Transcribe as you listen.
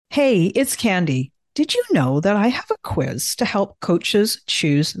Hey, it's Candy. Did you know that I have a quiz to help coaches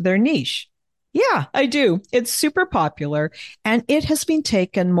choose their niche? Yeah, I do. It's super popular and it has been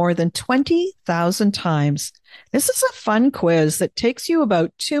taken more than 20,000 times. This is a fun quiz that takes you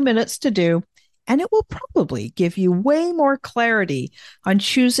about 2 minutes to do, and it will probably give you way more clarity on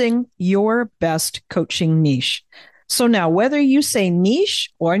choosing your best coaching niche. So now, whether you say niche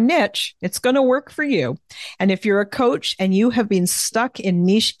or niche, it's going to work for you. And if you're a coach and you have been stuck in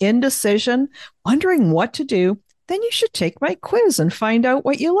niche indecision, wondering what to do, then you should take my quiz and find out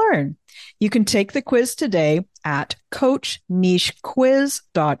what you learn. You can take the quiz today at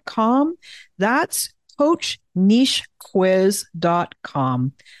coachnichequiz.com. That's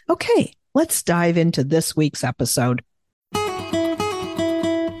coachnichequiz.com. Okay, let's dive into this week's episode.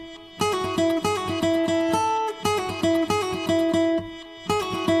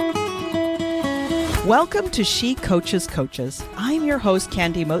 Welcome to She Coaches Coaches. I'm your host,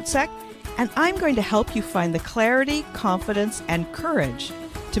 Candy Motzek, and I'm going to help you find the clarity, confidence, and courage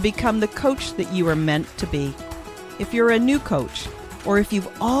to become the coach that you are meant to be. If you're a new coach, or if you've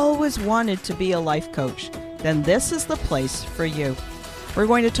always wanted to be a life coach, then this is the place for you. We're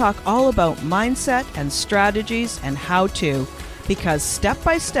going to talk all about mindset and strategies and how to, because step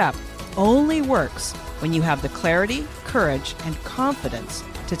by step only works when you have the clarity, courage, and confidence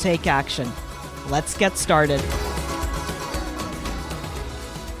to take action. Let's get started.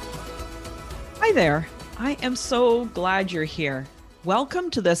 Hi there. I am so glad you're here. Welcome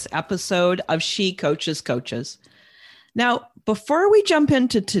to this episode of She Coaches Coaches. Now, before we jump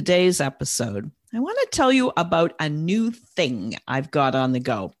into today's episode, I want to tell you about a new thing I've got on the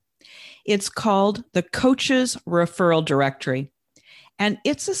go. It's called the Coaches Referral Directory, and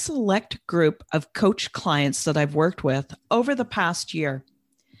it's a select group of coach clients that I've worked with over the past year.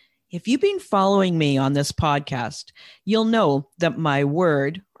 If you've been following me on this podcast, you'll know that my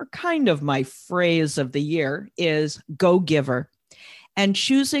word, or kind of my phrase of the year, is go giver. And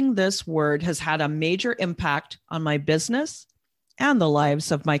choosing this word has had a major impact on my business and the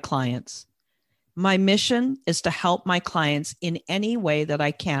lives of my clients. My mission is to help my clients in any way that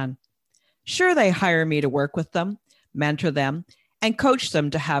I can. Sure, they hire me to work with them, mentor them, and coach them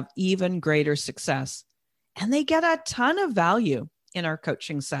to have even greater success. And they get a ton of value in our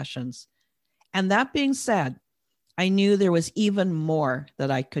coaching sessions. And that being said, I knew there was even more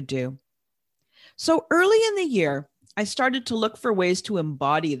that I could do. So early in the year, I started to look for ways to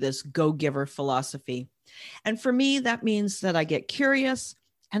embody this go-giver philosophy. And for me, that means that I get curious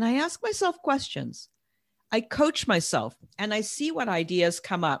and I ask myself questions. I coach myself and I see what ideas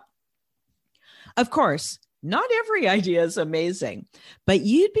come up. Of course, not every idea is amazing, but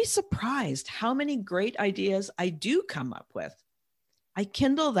you'd be surprised how many great ideas I do come up with. I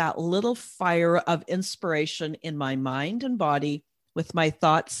kindle that little fire of inspiration in my mind and body with my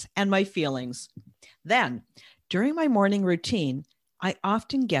thoughts and my feelings. Then, during my morning routine, I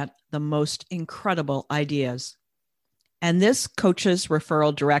often get the most incredible ideas. And this Coaches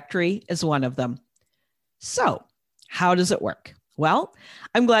Referral Directory is one of them. So, how does it work? Well,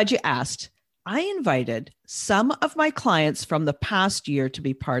 I'm glad you asked. I invited some of my clients from the past year to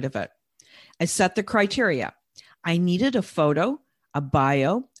be part of it. I set the criteria. I needed a photo, a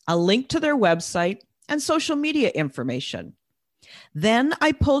bio, a link to their website, and social media information. Then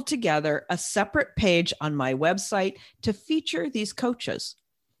I pulled together a separate page on my website to feature these coaches.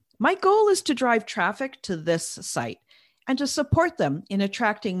 My goal is to drive traffic to this site and to support them in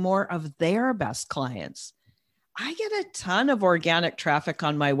attracting more of their best clients. I get a ton of organic traffic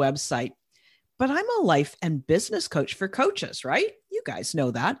on my website, but I'm a life and business coach for coaches, right? You guys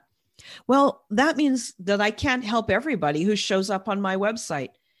know that. Well, that means that I can't help everybody who shows up on my website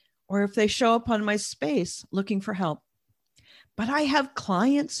or if they show up on my space looking for help. But I have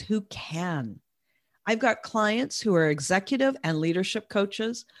clients who can. I've got clients who are executive and leadership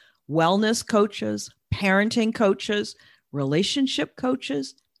coaches, wellness coaches, parenting coaches, relationship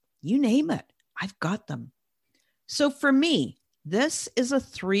coaches, you name it. I've got them. So for me, this is a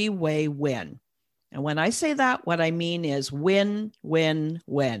three-way win. And when I say that, what I mean is win, win,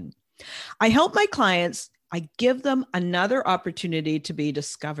 win. I help my clients. I give them another opportunity to be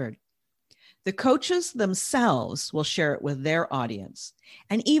discovered. The coaches themselves will share it with their audience.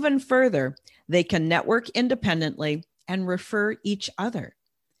 And even further, they can network independently and refer each other.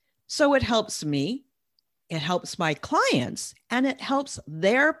 So it helps me, it helps my clients, and it helps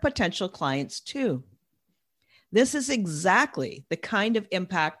their potential clients too. This is exactly the kind of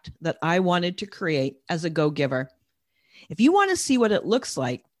impact that I wanted to create as a go-giver. If you want to see what it looks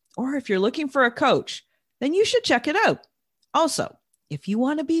like, or if you're looking for a coach, then you should check it out. Also, if you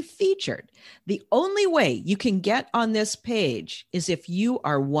want to be featured, the only way you can get on this page is if you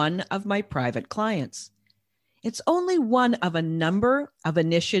are one of my private clients. It's only one of a number of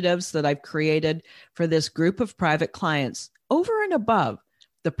initiatives that I've created for this group of private clients over and above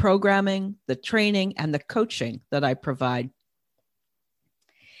the programming, the training, and the coaching that I provide.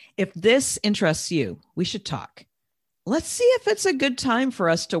 If this interests you, we should talk. Let's see if it's a good time for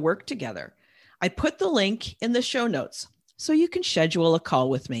us to work together. I put the link in the show notes so you can schedule a call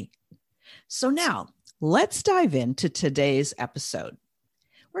with me. So now let's dive into today's episode.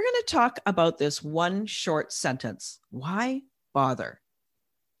 We're going to talk about this one short sentence. Why bother?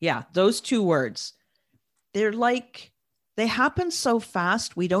 Yeah, those two words. They happen so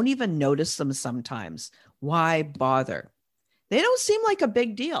fast, we don't even notice them sometimes. Why bother? They don't seem like a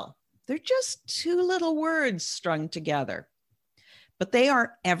big deal. They're just two little words strung together. But they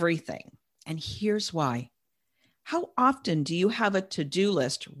are everything. And here's why. How often do you have a to-do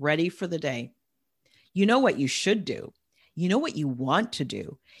list ready for the day? You know what you should do. You know what you want to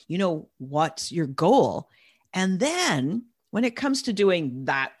do. You know what's your goal. And then when it comes to doing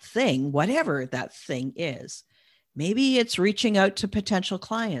that thing, whatever that thing is, maybe it's reaching out to potential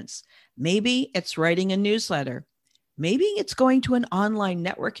clients. Maybe it's writing a newsletter. Maybe it's going to an online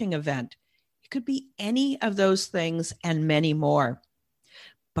networking event. It could be any of those things and many more.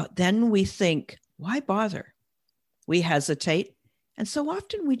 But then we think, why bother? We hesitate. And so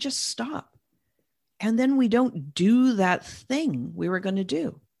often we just stop. And then we don't do that thing we were going to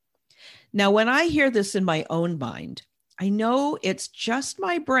do. Now, when I hear this in my own mind, I know it's just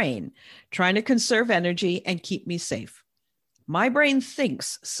my brain trying to conserve energy and keep me safe. My brain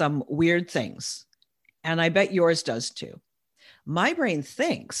thinks some weird things, and I bet yours does too. My brain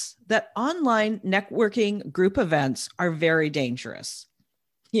thinks that online networking group events are very dangerous.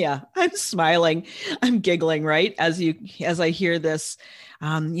 Yeah, I'm smiling. I'm giggling, right? As I hear this,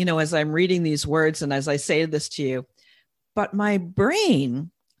 as I'm reading these words and as I say this to you, but my brain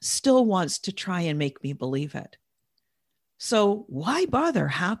still wants to try and make me believe it. So why bother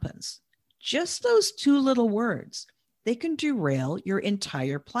happens? Just those two little words, they can derail your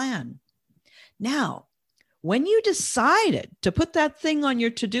entire plan. Now, when you decided to put that thing on your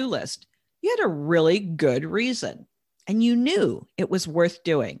to-do list, you had a really good reason. And you knew it was worth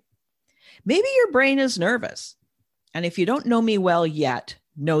doing. Maybe your brain is nervous. And if you don't know me well yet,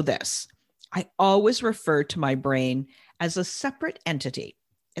 know this. I always refer to my brain as a separate entity.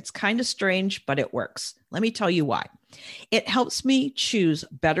 It's kind of strange, but it works. Let me tell you why. It helps me choose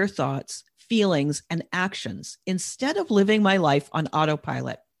better thoughts, feelings, and actions instead of living my life on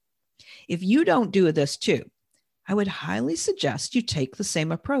autopilot. If you don't do this too, I would highly suggest you take the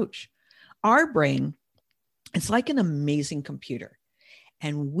same approach. Our brain, it's like an amazing computer,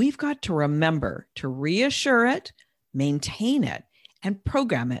 and we've got to remember to reassure it, maintain it, and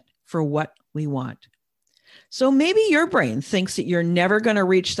program it for what we want. So maybe your brain thinks that you're never going to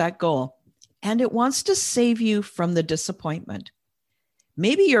reach that goal, and it wants to save you from the disappointment.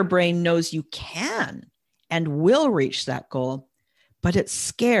 Maybe your brain knows you can and will reach that goal, but it's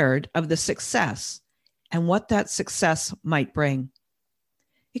scared of the success and what that success might bring.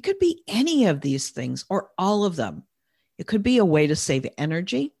 It could be any of these things or all of them. It could be a way to save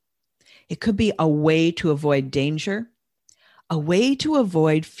energy. It could be a way to avoid danger, a way to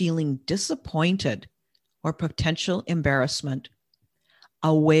avoid feeling disappointed or potential embarrassment,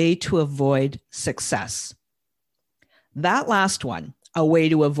 a way to avoid success. That last one, a way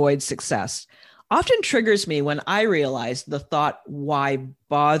to avoid success, often triggers me when I realize the thought, why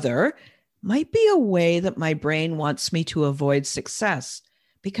bother, might be a way that my brain wants me to avoid success,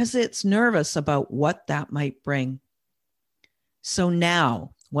 because it's nervous about what that might bring. So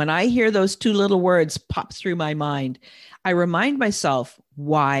now, when I hear those two little words pop through my mind, I remind myself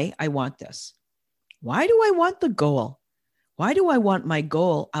why I want this. Why do I want the goal? Why do I want my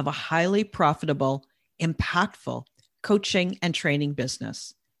goal of a highly profitable, impactful coaching and training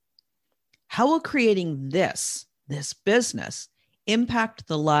business? How will creating this business impact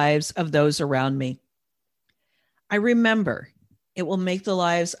the lives of those around me? I remember it will make the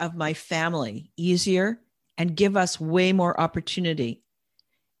lives of my family easier and give us way more opportunity.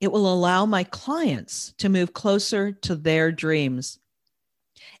 It will allow my clients to move closer to their dreams.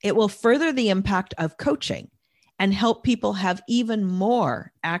 It will further the impact of coaching and help people have even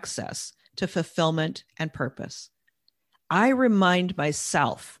more access to fulfillment and purpose. I remind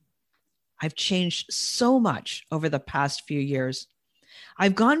myself, I've changed so much over the past few years.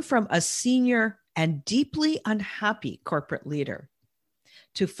 I've gone from a senior and deeply unhappy corporate leader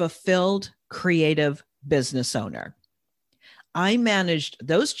to fulfilled, creative business owner. I managed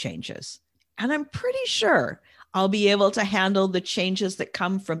those changes, and I'm pretty sure I'll be able to handle the changes that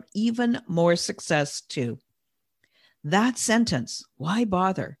come from even more success too. That sentence, why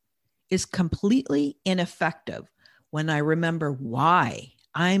bother, is completely ineffective when I remember why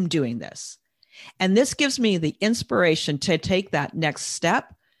I'm doing this. And this gives me the inspiration to take that next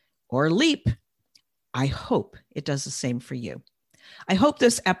step or leap. I hope it does the same for you. I hope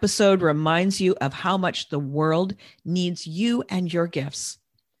this episode reminds you of how much the world needs you and your gifts.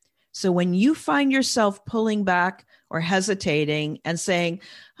 So when you find yourself pulling back or hesitating and saying,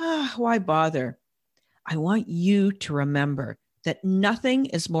 why bother? I want you to remember that nothing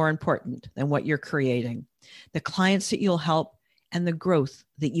is more important than what you're creating, the clients that you'll help, and the growth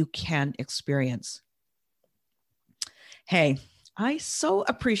that you can experience. Hey, I so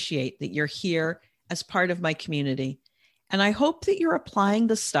appreciate that you're here as part of my community. And I hope that you're applying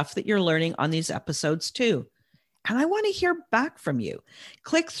the stuff that you're learning on these episodes too. And I want to hear back from you.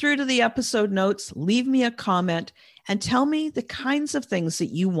 Click through to the episode notes, leave me a comment, and tell me the kinds of things that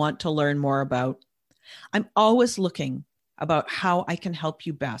you want to learn more about. I'm always looking about how I can help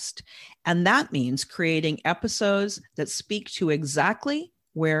you best. And that means creating episodes that speak to exactly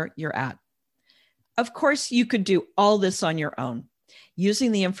where you're at. Of course, you could do all this on your own,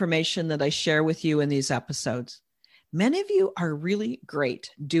 using the information that I share with you in these episodes. Many of you are really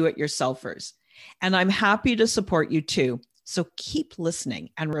great do-it-yourselfers, and I'm happy to support you too. So keep listening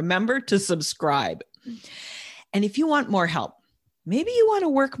and remember to subscribe. And if you want more help, maybe you want to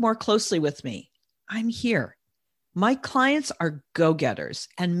work more closely with me, I'm here. My clients are go-getters,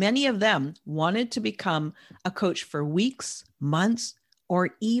 and many of them wanted to become a coach for weeks, months,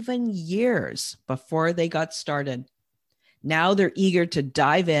 or even years before they got started. Now they're eager to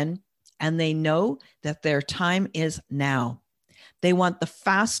dive in, and they know that their time is now. They want the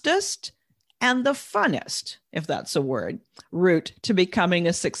fastest and the funnest, if that's a word, route to becoming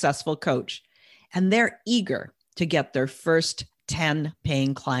a successful coach. And they're eager to get their first 10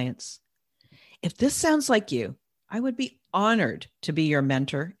 paying clients. If this sounds like you, I would be honored to be your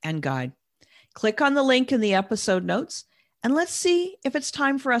mentor and guide. Click on the link in the episode notes and let's see if it's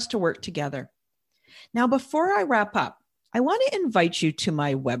time for us to work together. Now, before I wrap up, I want to invite you to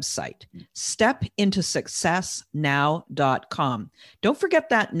my website, stepintosuccessnow.com. Don't forget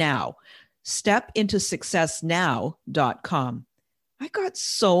that now, stepintosuccessnow.com. I got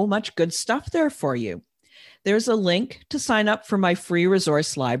so much good stuff there for you. There's a link to sign up for my free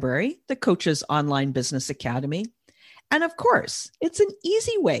resource library, the Coach's Online Business Academy. And of course, it's an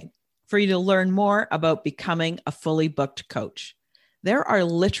easy way for you to learn more about becoming a fully booked coach. There are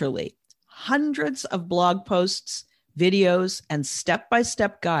literally hundreds of blog posts, videos, and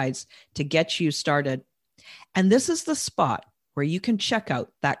step-by-step guides to get you started. And this is the spot where you can check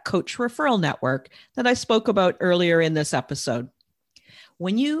out that coach referral network that I spoke about earlier in this episode.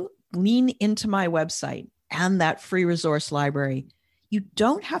 When you lean into my website and that free resource library, you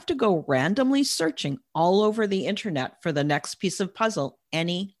don't have to go randomly searching all over the internet for the next piece of puzzle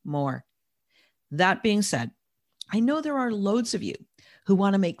anymore. That being said, I know there are loads of you who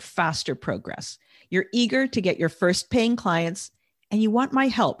want to make faster progress. You're eager to get your first paying clients, and you want my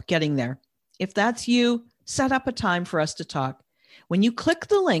help getting there. If that's you, set up a time for us to talk. When you click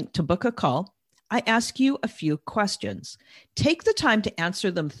the link to book a call, I ask you a few questions. Take the time to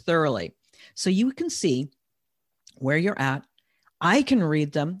answer them thoroughly so you can see where you're at. I can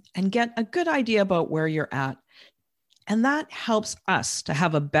read them and get a good idea about where you're at. And that helps us to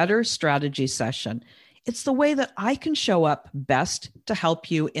have a better strategy session. It's the way that I can show up best to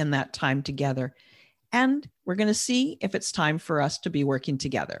help you in that time together. And we're going to see if it's time for us to be working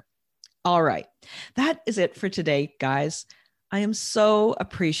together. All right. That is it for today, guys. I am so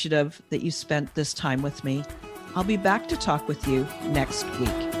appreciative that you spent this time with me. I'll be back to talk with you next week.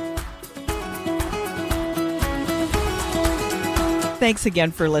 Thanks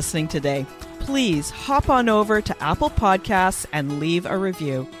again for listening today. Please hop on over to Apple Podcasts and leave a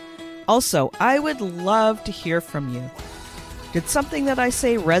review. Also, I would love to hear from you. Did something that I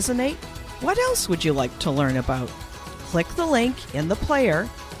say resonate? What else would you like to learn about? Click the link in the player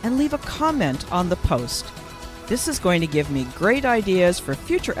and leave a comment on the post. This is going to give me great ideas for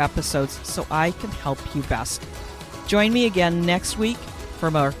future episodes so I can help you best. Join me again next week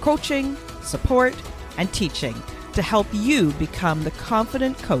for more coaching, support, and teaching to help you become the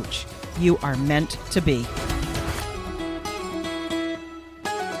confident coach you are meant to be.